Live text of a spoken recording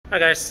Hi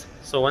guys,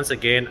 so once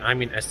again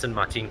I'm in Aston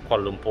Martin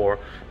Kuala Lumpur,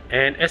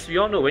 and as we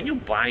all know, when you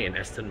buy an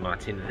Aston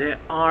Martin there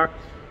are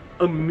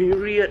a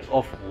myriad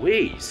of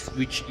ways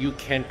which you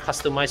can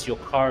customize your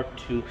car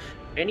to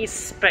any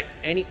spec,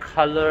 any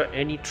color,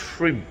 any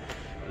trim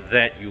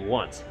that you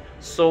want.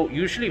 So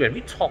usually when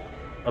we talk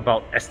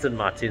about Aston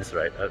Martins,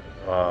 right,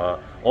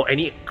 or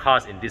any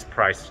cars in this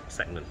price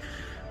segment,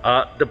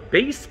 the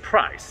base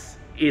price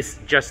is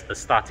just a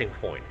starting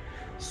point.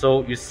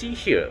 So you see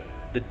here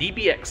the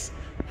DBX,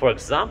 for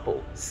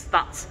example,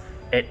 starts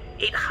at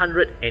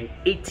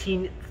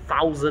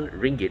 818,000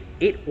 ringgit,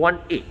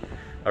 818,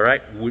 all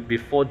right,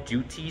 before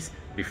duties,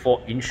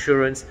 before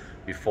insurance,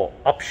 before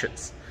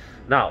options.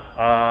 Now,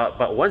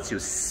 but once you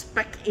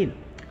spec in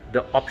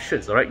the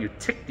options, all right, you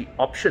take the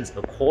options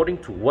according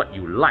to what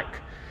you like.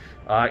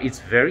 It's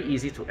very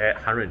easy to add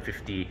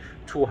 150,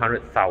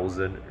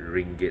 200,000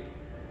 ringgit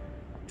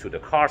to the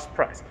car's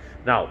price.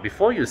 Now,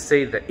 before you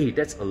say that, hey,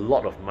 that's a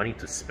lot of money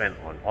to spend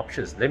on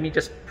options, let me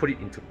just put it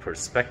into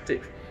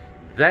perspective.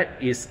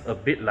 That is a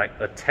bit like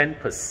a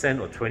 10%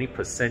 or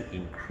 20%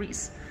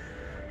 increase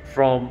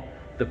from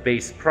the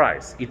base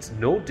price. It's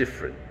no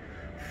different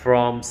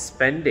from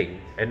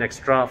spending an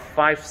extra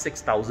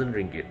 5,000-6,000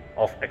 ringgit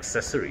of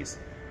accessories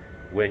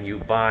when you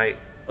buy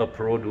a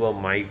Perodua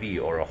Myvi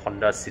or a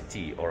Honda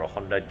City or a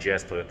Honda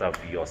Jazz, Toyota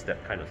Vios,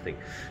 that kind of thing.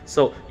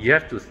 So you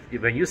have to,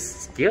 when you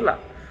scale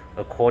up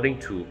according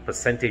to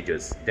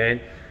percentages, then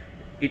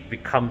it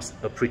becomes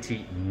a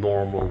pretty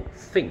normal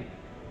thing.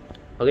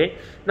 Okay,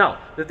 now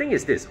the thing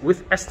is this,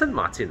 with Aston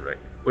Martin, right,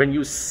 when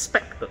you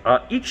spec,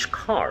 each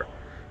car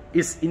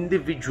is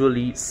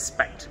individually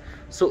spec'd.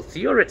 So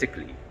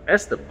theoretically,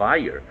 as the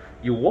buyer,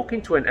 you walk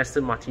into an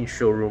Aston Martin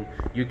showroom,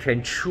 you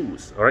can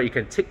choose, all right, you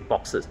can tick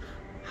boxes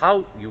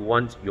how you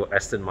want your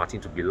Aston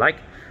Martin to be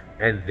like,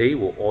 and they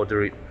will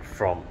order it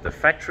from the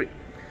factory.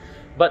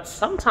 But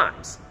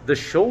sometimes the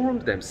showroom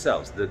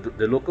themselves,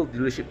 the local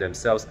dealership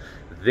themselves,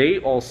 they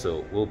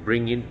also will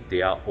bring in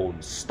their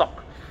own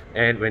stock.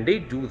 And when they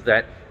do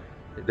that,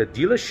 the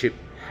dealership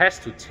has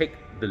to take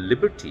the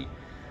liberty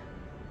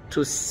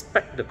to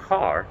spec the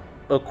car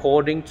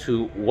according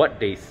to what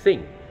they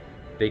think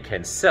they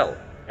can sell.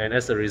 And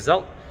as a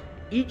result,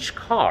 each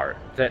car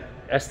that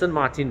Aston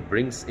Martin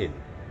brings in,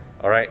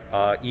 all right,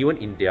 even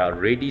in their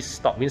ready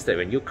stock, means that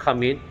when you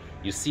come in,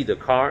 you see the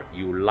car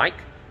you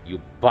like, you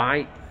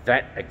buy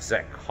that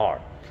exact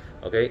car.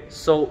 Okay,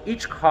 so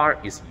each car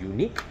is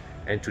unique,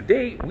 and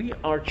today we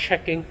are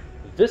checking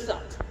this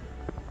out.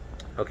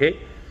 Okay,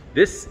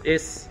 this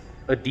is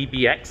a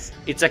DBX.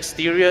 Its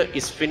exterior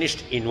is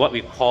finished in what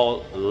we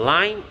call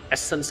lime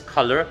essence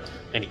color,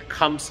 and it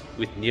comes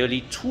with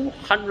nearly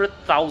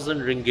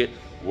 200,000 ringgit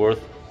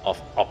worth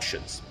of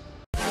options.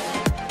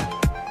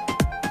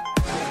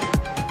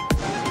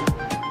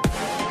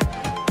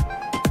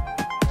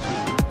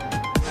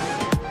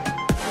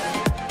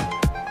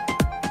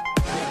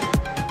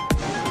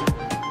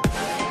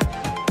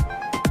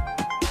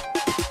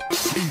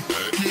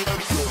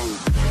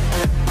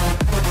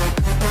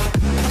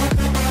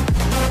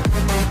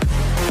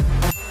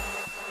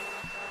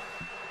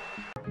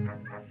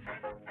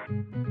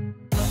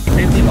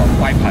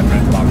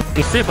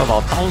 You save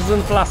about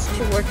 1,000 plus.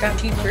 To work out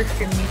cheaper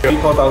for me.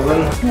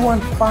 4,000.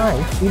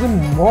 215, even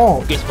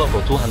more. It's for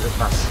 200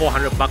 plus.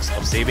 400 bucks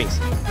of savings.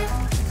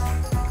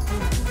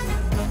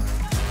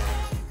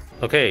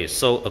 Okay,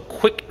 so a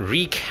quick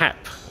recap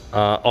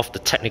of the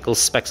technical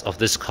specs of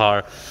this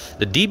car.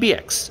 The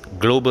DBX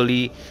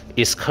globally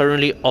is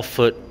currently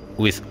offered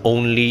with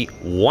only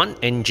one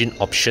engine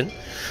option,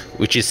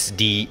 which is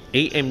the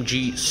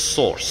AMG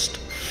sourced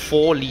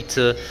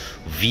 4-liter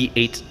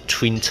V8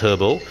 twin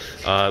turbo,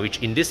 which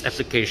in this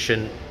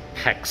application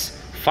packs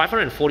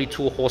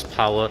 542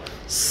 horsepower,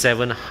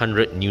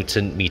 700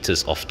 Newton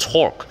meters of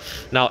torque.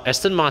 Now,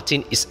 Aston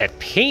Martin is at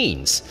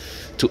pains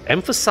to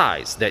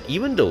emphasize that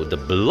even though the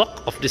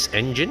block of this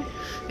engine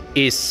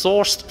is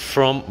sourced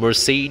from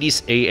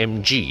Mercedes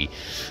AMG,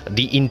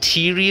 the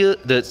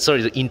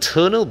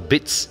internal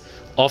bits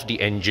of the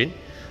engine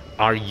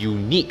are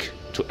unique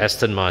to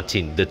Aston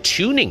Martin. The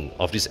tuning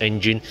of this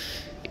engine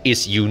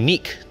is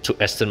unique to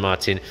Aston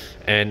Martin,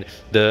 and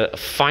the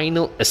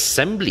final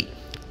assembly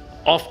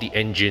of the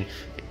engine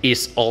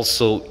is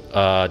also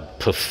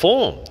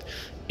performed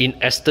in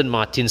Aston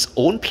Martin's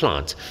own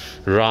plant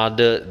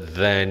rather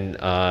than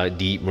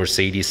the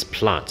Mercedes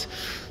plant.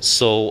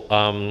 So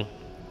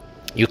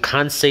you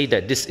can't say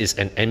that this is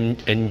an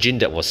engine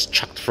that was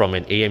chucked from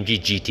an AMG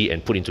GT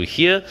and put into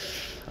here.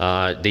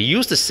 They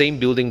use the same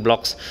building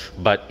blocks,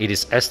 but it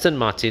is Aston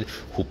Martin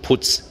who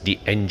puts the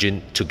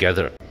engine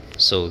together.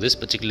 So this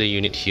particular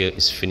unit here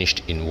is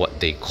finished in what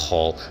they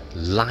call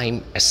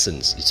lime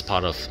essence. It's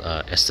part of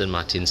Aston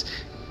Martin's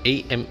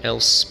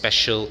AML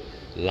special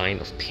line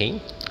of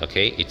paint.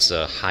 Okay, it's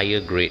a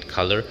higher grade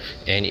color,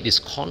 and it is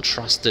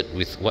contrasted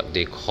with what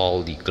they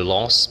call the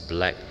gloss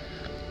black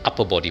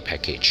upper body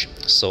package.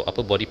 So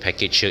upper body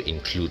package here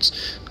includes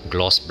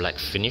gloss black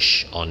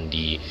finish on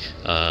the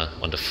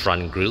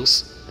front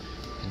grills,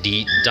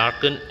 the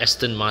darkened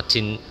Aston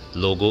Martin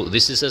logo.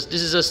 This is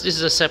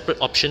a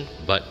separate option,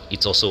 but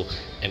it's also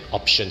an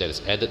option that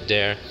is added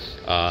there.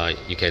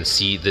 You can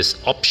see this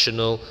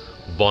optional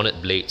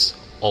bonnet blades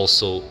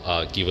also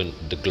given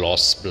the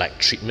gloss black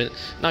treatment.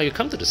 Now you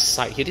come to the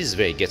side here, this is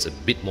where it gets a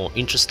bit more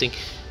interesting.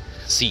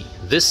 See,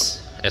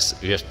 this, as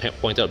we have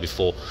pointed out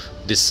before,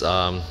 this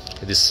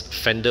this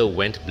fender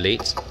vent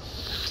blades.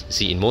 You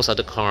see, in most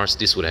other cars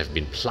this would have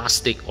been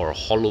plastic or a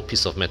hollow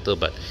piece of metal,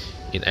 but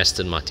in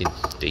Aston Martin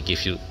they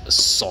give you a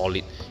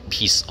solid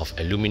piece of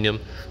aluminum.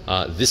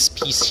 This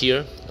piece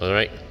here, all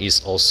right,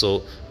 is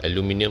also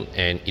aluminum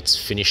and it's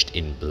finished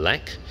in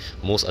black.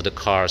 Most other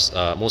cars,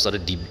 most other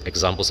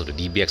examples of the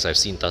DBX I've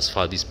seen thus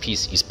far, this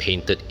piece is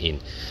painted in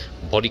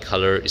body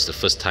color. It's the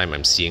first time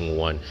I'm seeing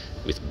one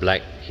with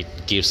black. It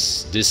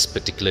gives this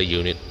particular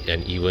unit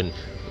an even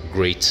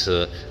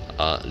greater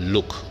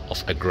look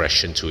of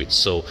aggression to it.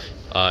 So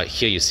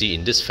here you see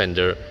in this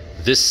fender,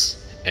 this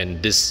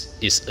and this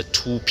is a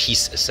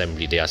two-piece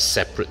assembly. They are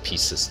separate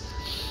pieces.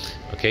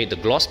 Okay, the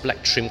gloss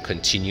black trim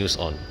continues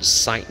on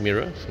side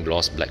mirror,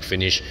 gloss black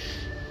finish,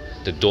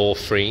 the door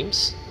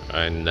frames,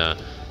 and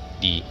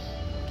the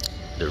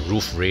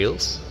roof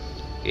rails.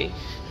 Okay,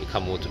 you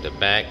come over to the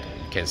back,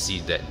 you can see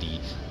that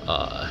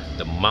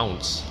the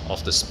mounts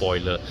of the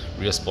spoiler,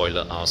 rear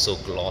spoiler, are also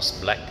gloss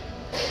black.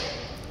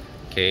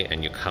 Okay,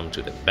 and you come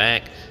to the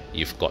back,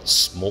 you've got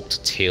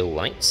smoked tail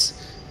lights,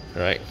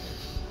 right?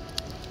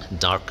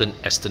 Darkened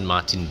Aston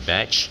Martin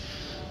badge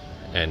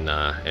and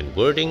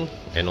wording,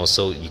 and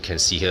also you can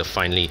see here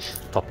finally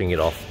topping it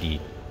off,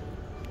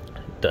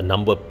 the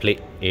number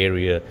plate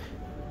area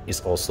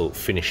is also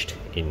finished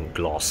in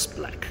gloss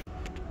black.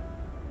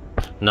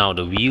 Now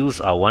the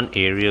wheels are one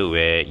area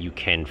where you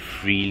can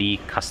freely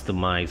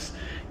customize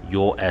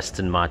your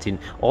Aston Martin.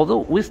 Although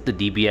with the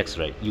DBX,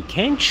 right, you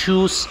can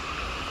choose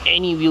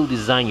any wheel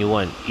design you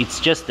want. It's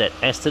just that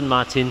Aston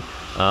Martin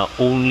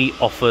only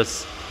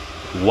offers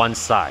one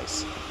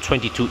size,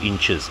 22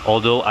 inches.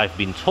 Although I've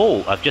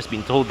just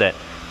been told that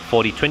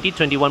for the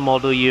 2021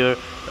 model year,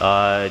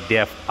 they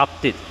have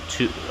upped it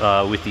to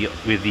with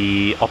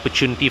the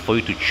opportunity for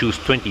you to choose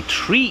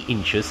 23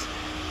 inches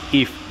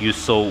if you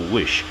so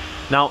wish.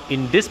 Now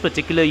in this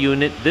particular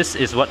unit, this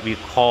is what we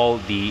call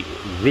the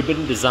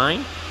ribbon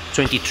design,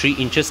 23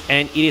 inches,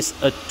 and it is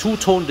a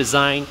two-tone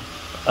design,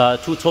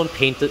 two-tone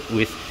painted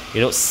with, you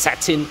know,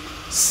 satin,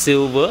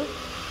 silver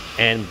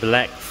and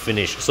black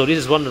finish. So this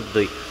is one of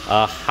the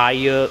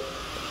higher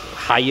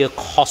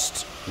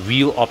cost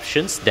wheel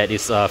options that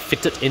is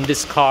fitted in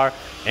this car,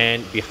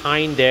 and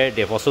behind there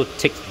they've also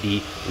ticked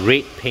the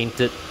red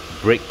painted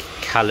brake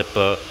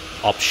caliper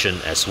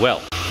option as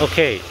well.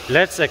 Okay,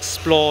 let's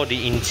explore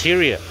the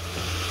interior.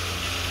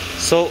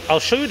 So I'll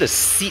show you the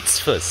seats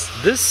first.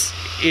 This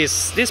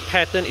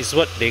pattern is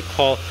what they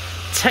call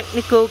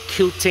technical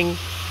quilting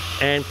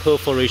and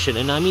perforation,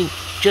 and I mean,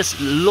 just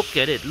look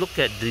at it, look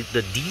at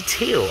the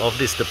detail of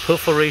this, the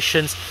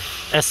perforations,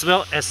 as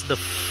well as the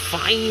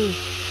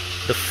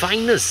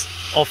fineness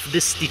of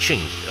this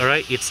stitching. All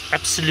right, it's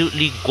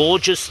absolutely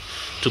gorgeous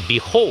to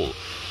behold,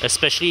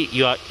 especially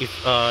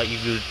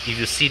if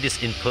you see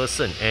this in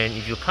person, and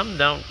if you come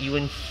down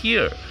even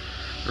here,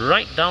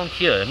 right down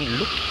here, I mean,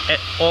 look at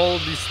all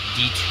these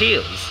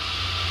details,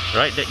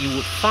 right, that you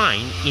would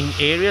find in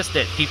areas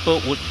that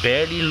people would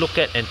barely look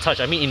at and touch.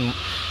 I mean,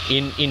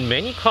 in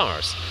many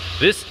cars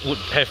this would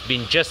have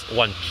been just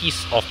one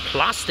piece of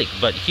plastic,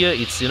 but here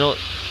it's, you know,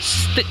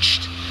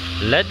 stitched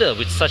leather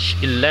with such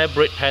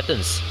elaborate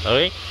patterns.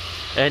 Okay,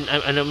 and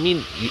I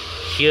mean,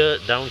 here,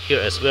 down here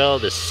as well,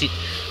 the seat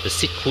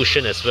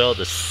cushion as well,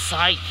 the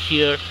side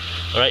here,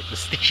 all right, the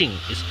stitching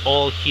is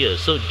all here.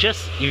 So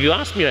just, if you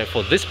ask me, right,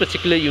 for this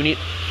particular unit,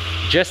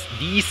 just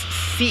these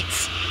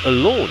seats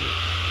alone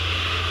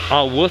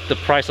are worth the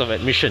price of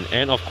admission.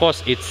 And of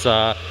course, it's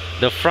the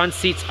front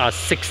seats are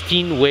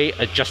 16-way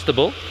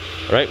adjustable,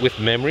 right, with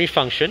memory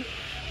function.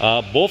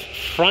 Both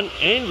front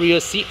and rear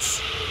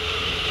seats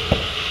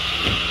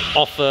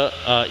offer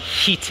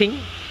heating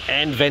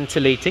and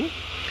ventilating.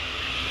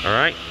 All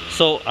right,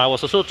 so I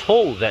was also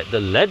told that the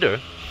leather,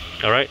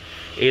 all right,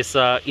 is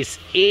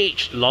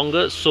aged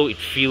longer, so it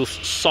feels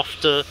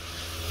softer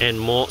and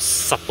more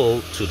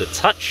supple to the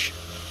touch.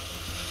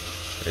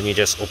 Let me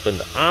just open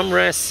the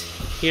armrest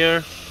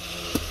here.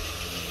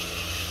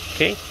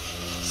 Okay,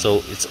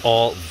 so it's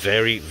all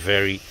very,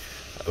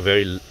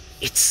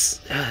 it's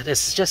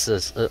there's just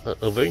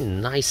a very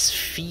nice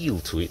feel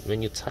to it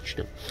when you touch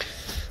them.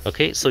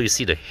 Okay, so you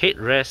see the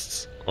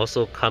headrests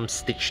also come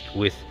stitched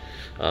with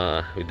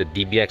the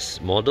DBX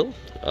model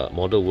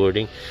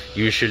wording.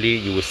 Usually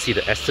you will see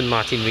the Aston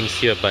Martin wings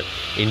here, but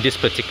in this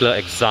particular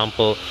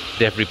example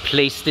they have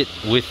replaced it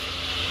with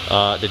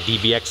the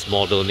DBX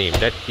model name.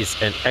 That is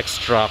an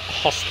extra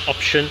cost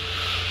option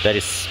that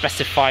is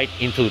specified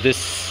into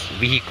this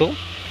vehicle.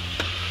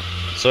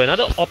 So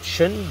another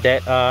option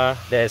that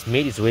has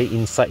made its way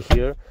inside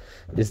here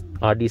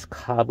are these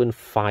carbon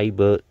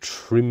fiber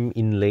trim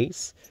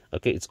inlays.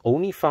 Okay, it's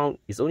only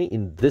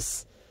in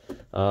this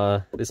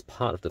this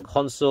part of the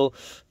console.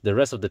 The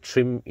rest of the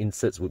trim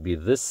inserts would be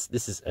this.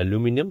 This is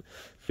aluminum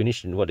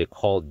finished in what they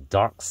call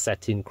dark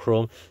satin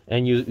chrome,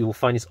 and you will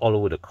find this all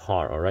over the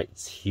car. All right,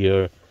 it's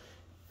here,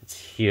 it's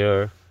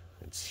here,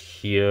 it's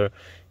here,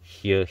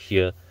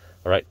 here.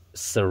 All right,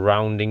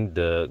 surrounding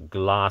the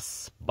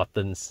glass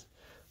buttons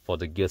for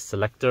the gear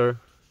selector,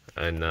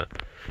 and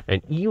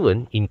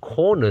even in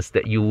corners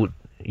that you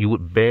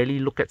would barely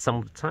look at some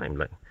of the time,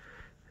 like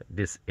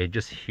this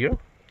edges here.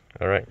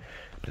 All right,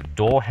 the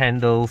door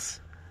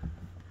handles,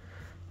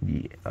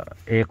 the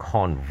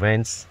aircon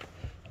vents.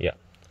 Yeah,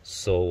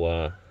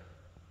 so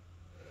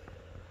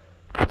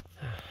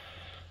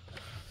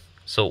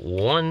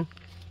one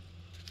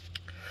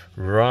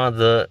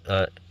rather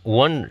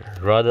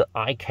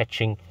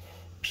eye-catching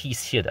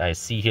piece here that I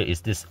see here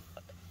is this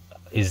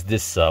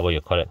what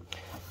you call it.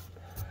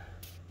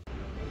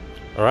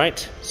 All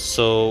right,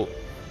 so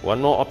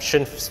one more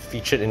option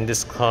featured in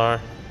this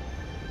car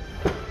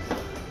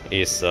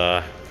is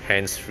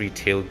hands-free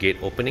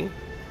tailgate opening.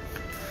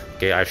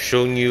 Okay, I've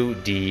shown you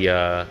the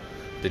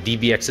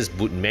DBX's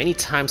boot many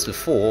times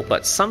before,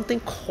 but something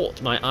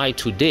caught my eye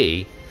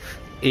today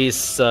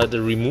is the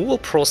removal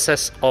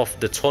process of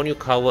the tonneau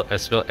cover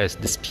as well as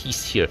this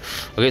piece here.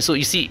 Okay, so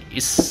you see,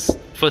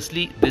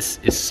 firstly, this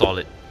is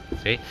solid.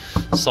 Okay,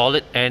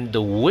 solid, and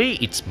the way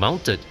it's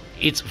mounted,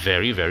 it's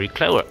very, very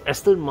clever.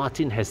 Aston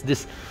Martin has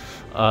this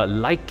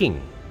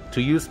liking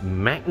to use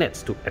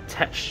magnets to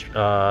attach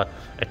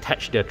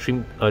their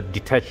trim,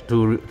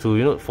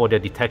 for their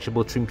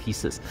detachable trim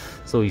pieces.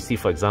 So you see,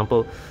 for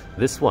example,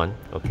 this one,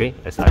 okay,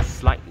 as I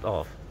slide it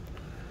off,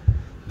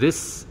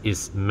 this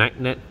is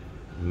magnet.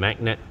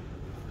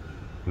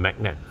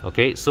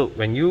 Okay, so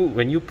when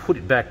you put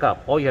it back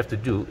up, all you have to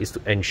do is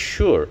to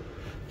ensure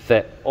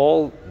that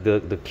all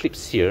the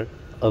clips here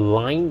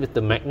align with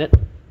the magnet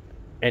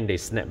and they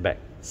snap back.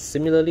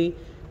 Similarly,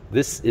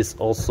 this is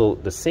also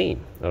the same.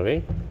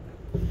 Okay,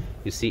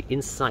 you see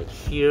inside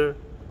here,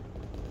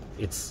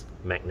 it's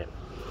magnet.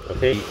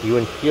 Okay,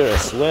 even here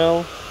as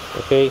well.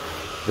 Okay,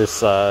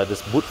 this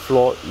boot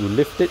floor, you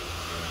lift it,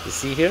 you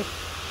see here,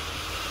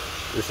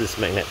 this is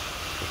magnet.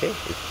 Okay,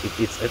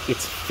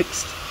 it's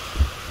fixed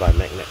by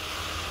magnet.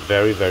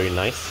 Very, very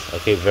nice.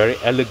 Okay, very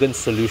elegant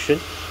solution,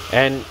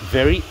 and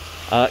very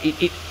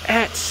it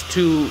adds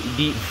to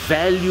the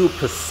value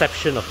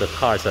perception of the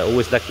cars. I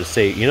always like to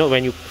say, you know,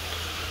 when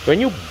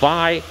you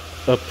buy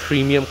a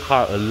premium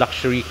car, a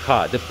luxury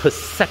car, the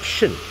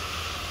perception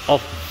of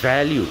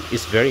value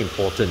is very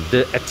important.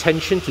 The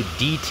attention to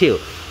detail,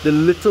 the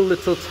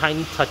little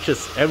tiny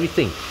touches,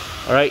 everything.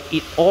 All right,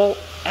 it all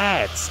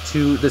adds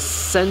to the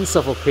sense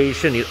of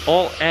occasion. It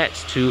all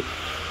adds to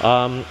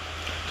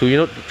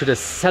the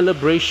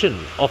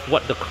celebration of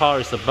what the car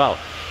is about.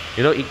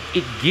 You know, it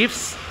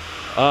gives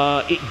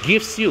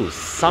you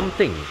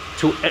something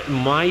to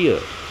admire,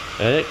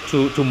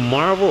 to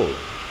marvel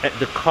at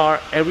the car.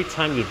 Every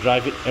time you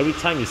drive it, every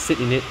time you sit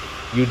in it,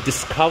 you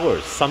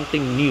discover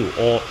something new.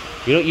 Or,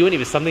 you know, even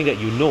if it's something that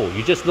you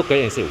just look at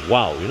it and say,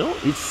 wow, you know,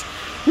 this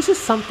is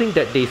something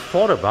that they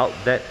thought about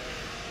that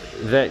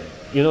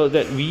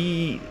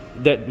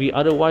we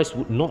otherwise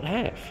would not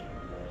have.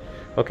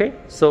 Okay,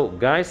 so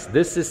guys,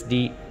 this is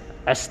the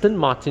Aston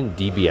Martin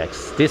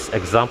DBX. This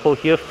example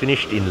here,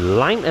 finished in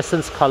lime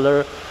essence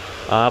color,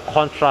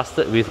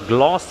 contrasted with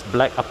gloss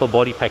black upper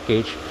body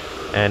package,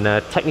 and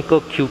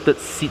technical quilted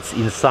seats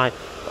inside.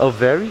 A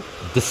very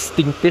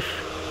distinctive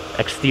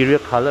exterior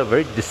color,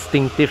 very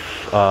distinctive,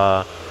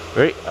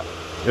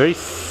 very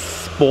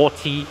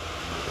sporty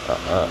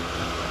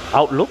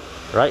outlook,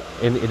 right?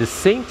 And at the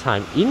same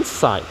time,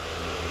 inside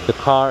the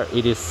car,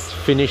 it is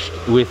finished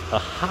with a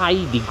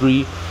high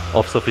degree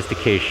of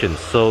sophistication.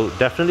 So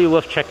definitely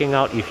worth checking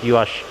out if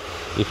you're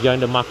in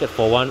the market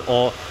for one,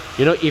 or,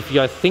 you know, if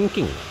you're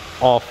thinking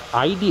of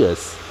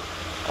ideas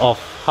of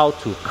how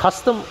to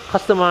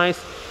customize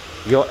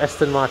your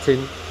Aston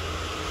Martin.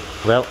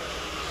 Well,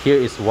 here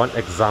is one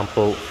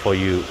example for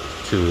you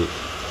to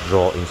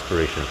draw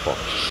inspiration for.